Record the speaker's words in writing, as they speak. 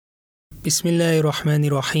بسم الله الرحمن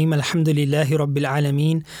الرحيم الحمد لله رب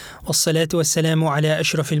العالمين والصلاة والسلام على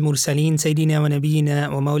أشرف المرسلين سيدنا ونبينا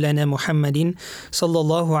ومولانا محمد صلى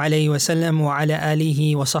الله عليه وسلم وعلى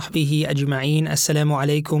آله وصحبه أجمعين. السلام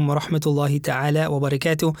عليكم ورحمة الله تعالى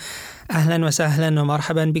وبركاته. Ahlan wa sahlan wa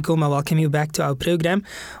marhaban bikum. I welcome you back to our program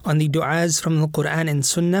on the du'as from the Quran and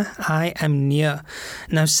Sunna. I am near.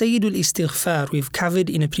 Now, Sayyidul Istighfar we've covered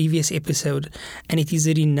in a previous episode, and it is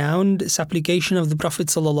a renowned supplication of the Prophet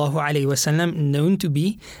sallallahu alaihi wasallam, known to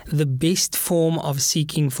be the best form of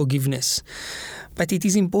seeking forgiveness. But it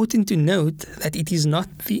is important to note that it is not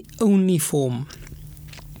the only form,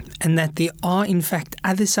 and that there are in fact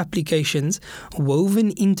other supplications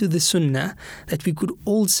woven into the Sunnah that we could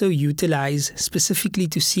also utilize specifically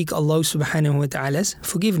to seek Allah subhanahu wa ta'ala's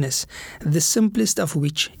forgiveness, the simplest of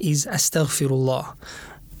which is Astaghfirullah.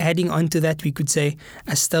 Adding on to that, we could say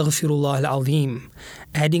Astaghfirullah al-Azim.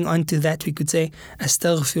 Adding on to that, we could say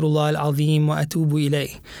Astaghfirullah al-Azim wa atubu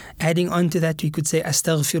ilayh. Adding on to that, we could say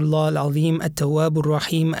Astaghfirullah al-Azim at-Tawwab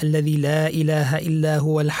ar-Rahim alladhi la ilaha illa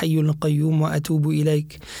huwa al-Hayyul Qayyum wa atubu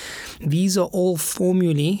ilayk. These are all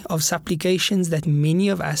formulae of supplications that many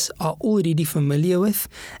of us are already familiar with,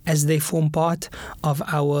 as they form part of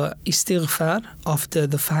our istighfar after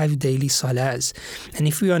the 5 daily salahs. And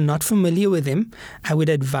if we are not familiar with them, I would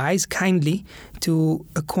advise kindly to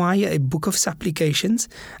acquire a book of supplications.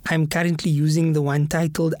 I'm currently using the one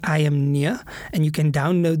titled I Am Near, and you can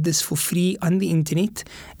download this for free on the internet.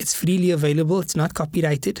 It's freely available, it's not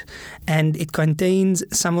copyrighted, and it contains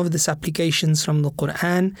some of the supplications from the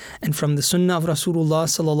Quran and from the Sunnah of Rasulullah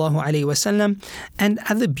sallallahu alaihi wasallam, and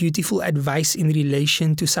other beautiful advice in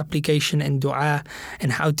relation to supplication and dua,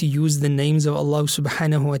 and how to use the names of Allah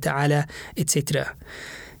subhanahu wa ta'ala, etc.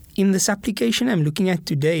 In the supplication I'm looking at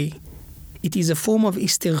today, it is a form of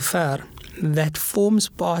istighfar that forms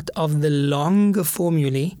part of the longer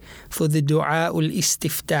formulae for the dua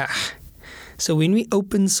ul-istiftah. So when we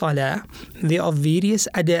open salah, there are various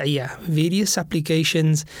ada'iyah, various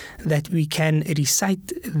supplications that we can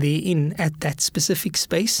recite therein at that specific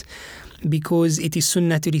space, because it is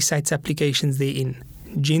sunnah to recite supplications therein.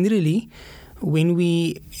 Generally, when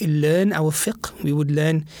we learn our fiqh, we would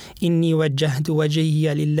learn إِنِّي وَجَّهْتُ وَجْهِيَ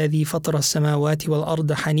لِلَّذِي فَطَرَ السَّمَاوَاتِ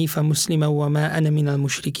وَالْأَرْضَ حَنِيفًا مُسْلِمًا وَمَا أَنَا مِنَ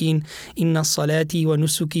الْمُشْرِكِينَ إِنَّ الصَّلَاةِ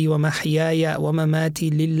وَنُسُكِي وَمَحْيَايَ وَمَمَاتِي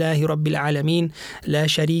لِلَّهِ رَبِّ الْعَالَمِينَ لَا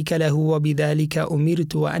شَرِيكَ لَهُ وَبِذَلِكَ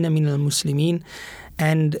أُمِرْتُ وَأَنَا مِنَ الْمُسْلِمِينَ.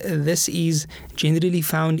 And this is generally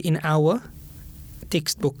found in our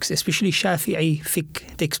textbooks, especially Shafi'i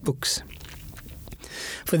fiqh textbooks.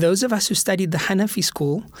 For those of us who studied the Hanafi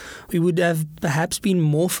school, we would have perhaps been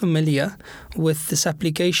more familiar with the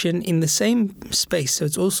supplication in the same space. So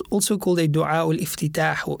it's also called a dua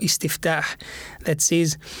ul-iftitah or istiftah, that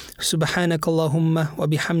says Subhanaka Allahumma wa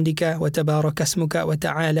bihamdika wa tabaraka asmuka wa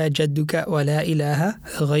ta'ala jadduka wa la ilaha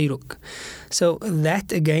ghayruk. So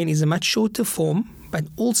that again is a much shorter form, but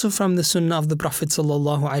also from the Sunnah of the Prophet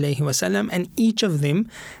sallallahu alaihi wasallam, and each of them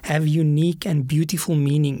have unique and beautiful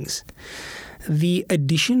meanings. The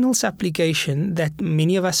additional supplication that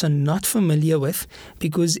many of us are not familiar with,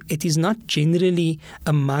 because it is not generally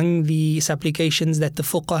among the supplications that the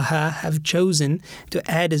fuqaha have chosen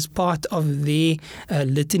to add as part of their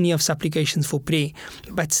litany of supplications for prayer,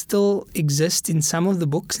 but still exist in some of the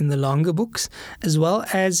books, in the longer books, as well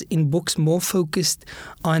as in books more focused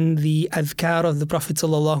on the adhkar of the Prophet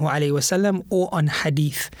sallallahu alaihi wasallam or on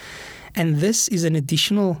hadith. And this is an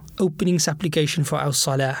additional opening supplication for our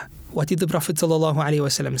salah. What did the Prophet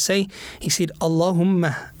ﷺ say? He said,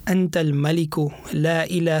 Allahumma anta al-maliku la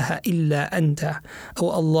ilaha illa anta. O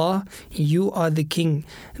Allah, you are the king.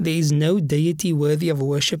 There is no deity worthy of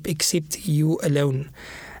worship except you alone.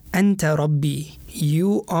 Anta Rabbi,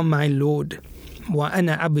 you are my Lord. Wa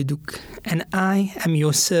ana abduk, and I am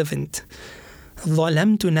your servant.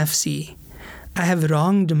 Zalamtu nafsi, I have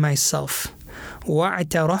wronged myself. Wa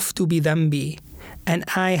ataraftu bi dhanbi, and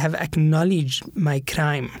I have acknowledged my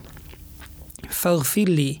crime. فاغفر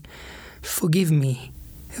لي, forgive me,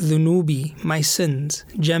 ذنوبي, my sins,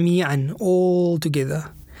 جميعا, all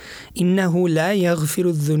together. إنه لا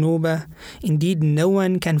يغفر الذنوب, indeed no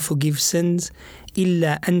one can forgive sins,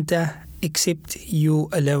 إلا أنت, except you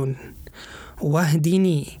alone.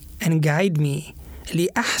 واهدني, and guide me,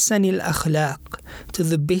 لأحسن الأخلاق, to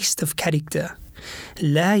the best of character.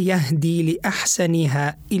 لا يهدي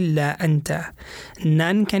لأحسنها إلا أنت,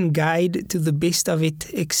 none can guide to the best of it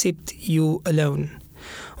except you alone.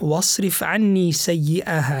 واصرف عني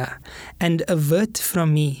سيئها, and avert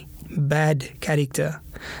from me bad character.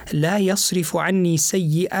 لا يصرف عني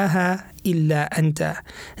سيئها إلا أنت.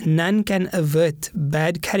 None can avert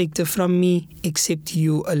bad character from me except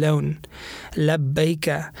you alone.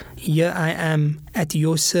 لبيك, here I am at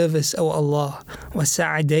your service, O Allah.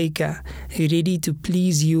 وسعديك, ready to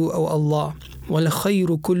please you, O Allah.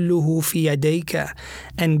 والخير كله في يديك,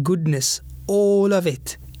 and goodness, all of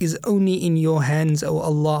it, is only in your hands, O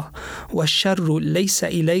Allah. وَالشَّرُّ لَيْسَ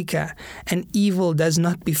إِلَيْكَ, and evil does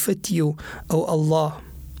not befit you, O Allah.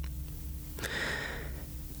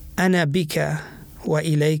 أَنَا بِكَ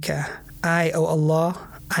وَإِلَيْكَ, I, O Allah,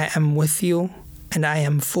 I am with you and I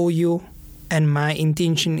am for you, and my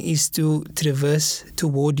intention is to traverse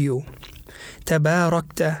toward you.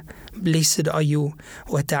 تباركت, blessed are you.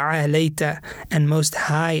 وتعاليت, and most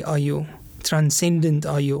high are you. Transcendent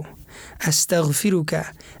are you.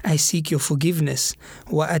 أستغفرك, I seek your forgiveness.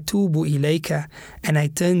 وأتوب إليك, and I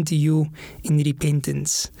turn to you in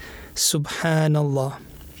repentance. Subhanallah.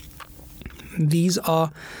 These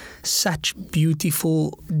are such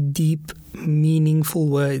beautiful, deep, meaningful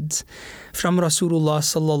words from Rasulullah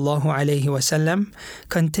sallallahu alaihi wasallam,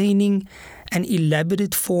 containing an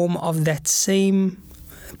elaborate form of that same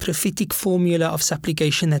prophetic formula of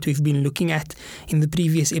supplication that we've been looking at in the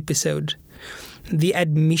previous episode. The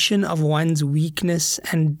admission of one's weakness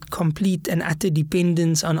and complete and utter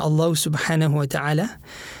dependence on Allah subhanahu wa ta'ala,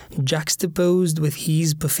 juxtaposed with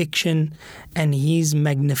His perfection and His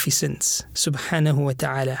magnificence subhanahu wa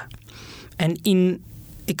ta'ala. And in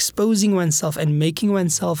exposing oneself and making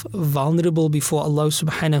oneself vulnerable before Allah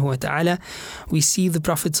subhanahu wa ta'ala, we see the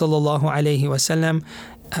Prophet sallallahu alayhi wasallam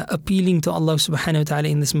appealing to Allah subhanahu wa ta'ala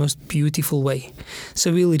in this most beautiful way.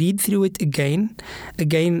 So we'll read through it again.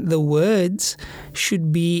 Again, the words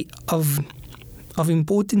should be of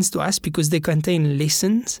importance to us because they contain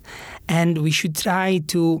lessons, and we should try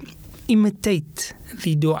to imitate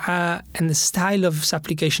the dua and the style of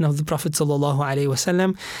supplication of the Prophet sallallahu alaihi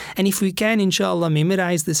wasallam. And if we can, inshallah,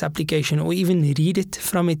 memorize this supplication or even read it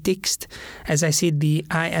from a text. As I said, the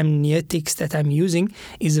I Am Near text that I'm using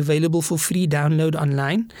is available for free download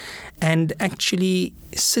online, and actually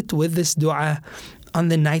sit with this dua on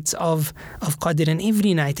the nights of Qadr and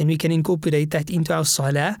every night, and we can incorporate that into our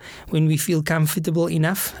salah when we feel comfortable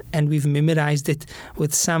enough and we've memorized it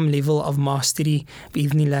with some level of mastery,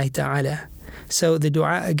 bi'idhnillahi ta'ala. So the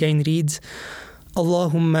dua again reads,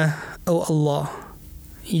 Allahumma, O Allah,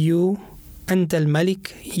 you, Anta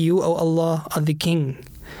al-Malik, you, O Allah, are the King.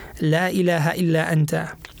 La ilaha illa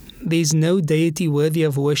anta, there is no deity worthy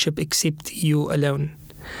of worship except you alone.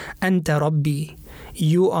 Anta Rabbi,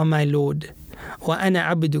 you are my Lord. وَأَنَا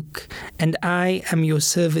عَبْدُكَ, and I am your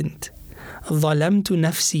servant. ظَلَمْتُ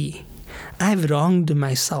نَفْسِي, I have wronged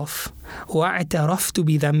myself. وَاعْتَرَفْتُ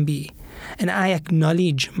بِذَنْبِي, and I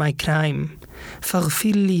acknowledge my crime.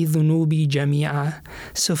 فَاغْفِرْ لِي ذُنُوبِي جَمِيعًا,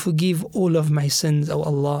 so forgive all of my sins, O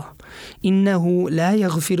Allah. إِنَّهُ لَا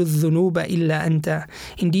يَغْفِرُ الذُّنُوبَ إِلَّا أَنْتَ,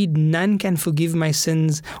 indeed none can forgive my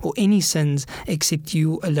sins or any sins except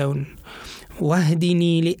you alone.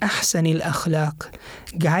 وَاهْدِنِي لِأَحْسَنِ الْأَخْلَاقِ,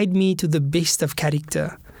 guide me to the best of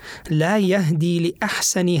character. لَا يَهْدِي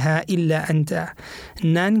لِأَحْسَنِهَا إِلَّا أَنْتَ,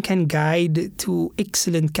 none can guide to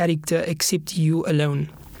excellent character except you alone.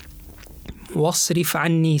 وَاصْرِفْ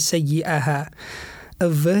عَنِّي سَيِّئَهَا,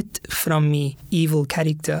 avert from me evil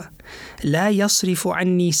character. لَا يَصْرِفُ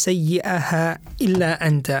عَنِّي سَيِّئَهَا إِلَّا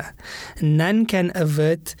أَنْتَ, none can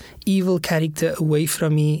avert evil character away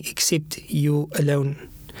from me except you alone.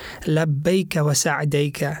 لبيك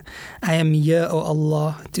وسعديك, I am here, O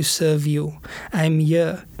Allah, to serve you. I am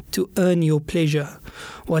here to earn your pleasure.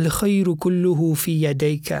 والخير كله في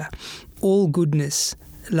يديك, all goodness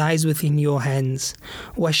lies within your hands.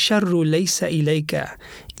 والشر ليس إليك,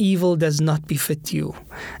 evil does not befit you.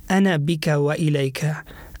 أنا بك وإليك,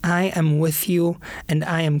 I am with you and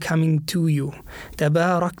I am coming to you.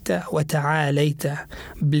 تباركت وتعاليت,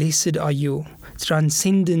 blessed are you.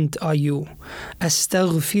 Transcendent are you.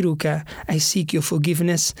 أستغفرك, I seek your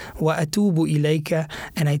forgiveness. وأتوب إليك,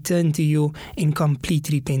 and I turn to you in complete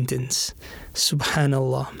repentance.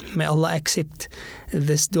 Subhanallah. May Allah accept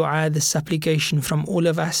this dua, this supplication from all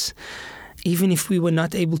of us. Even if we were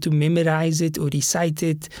not able to memorize it or recite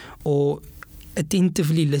it or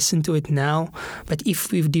attentively listen to it now, but if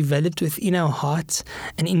we've developed within our hearts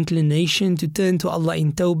an inclination to turn to Allah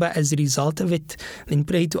in tawbah as a result of it, then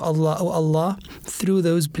pray to Allah, O Allah, through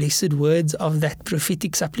those blessed words of that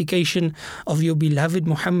prophetic supplication of your beloved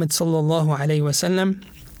Muhammad sallallahu alaihi wasallam,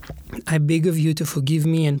 I beg of you to forgive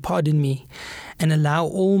me and pardon me, and allow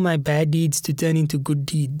all my bad deeds to turn into good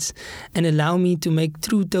deeds, and allow me to make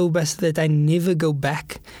true tawbah so that I never go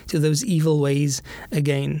back to those evil ways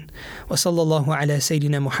again. Wa sallallahu ala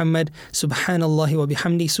Sayyidina Muhammad, subhanallahi wa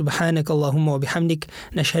bihamdi, subhanakallahumma wa bihamdik,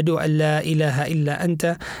 nashhadu an la ilaha illa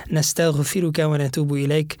anta, nastaghfiruka wa natubu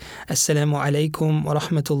ilayk. Assalamu alaikum wa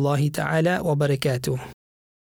rahmatullahi ta'ala wa barakatuh.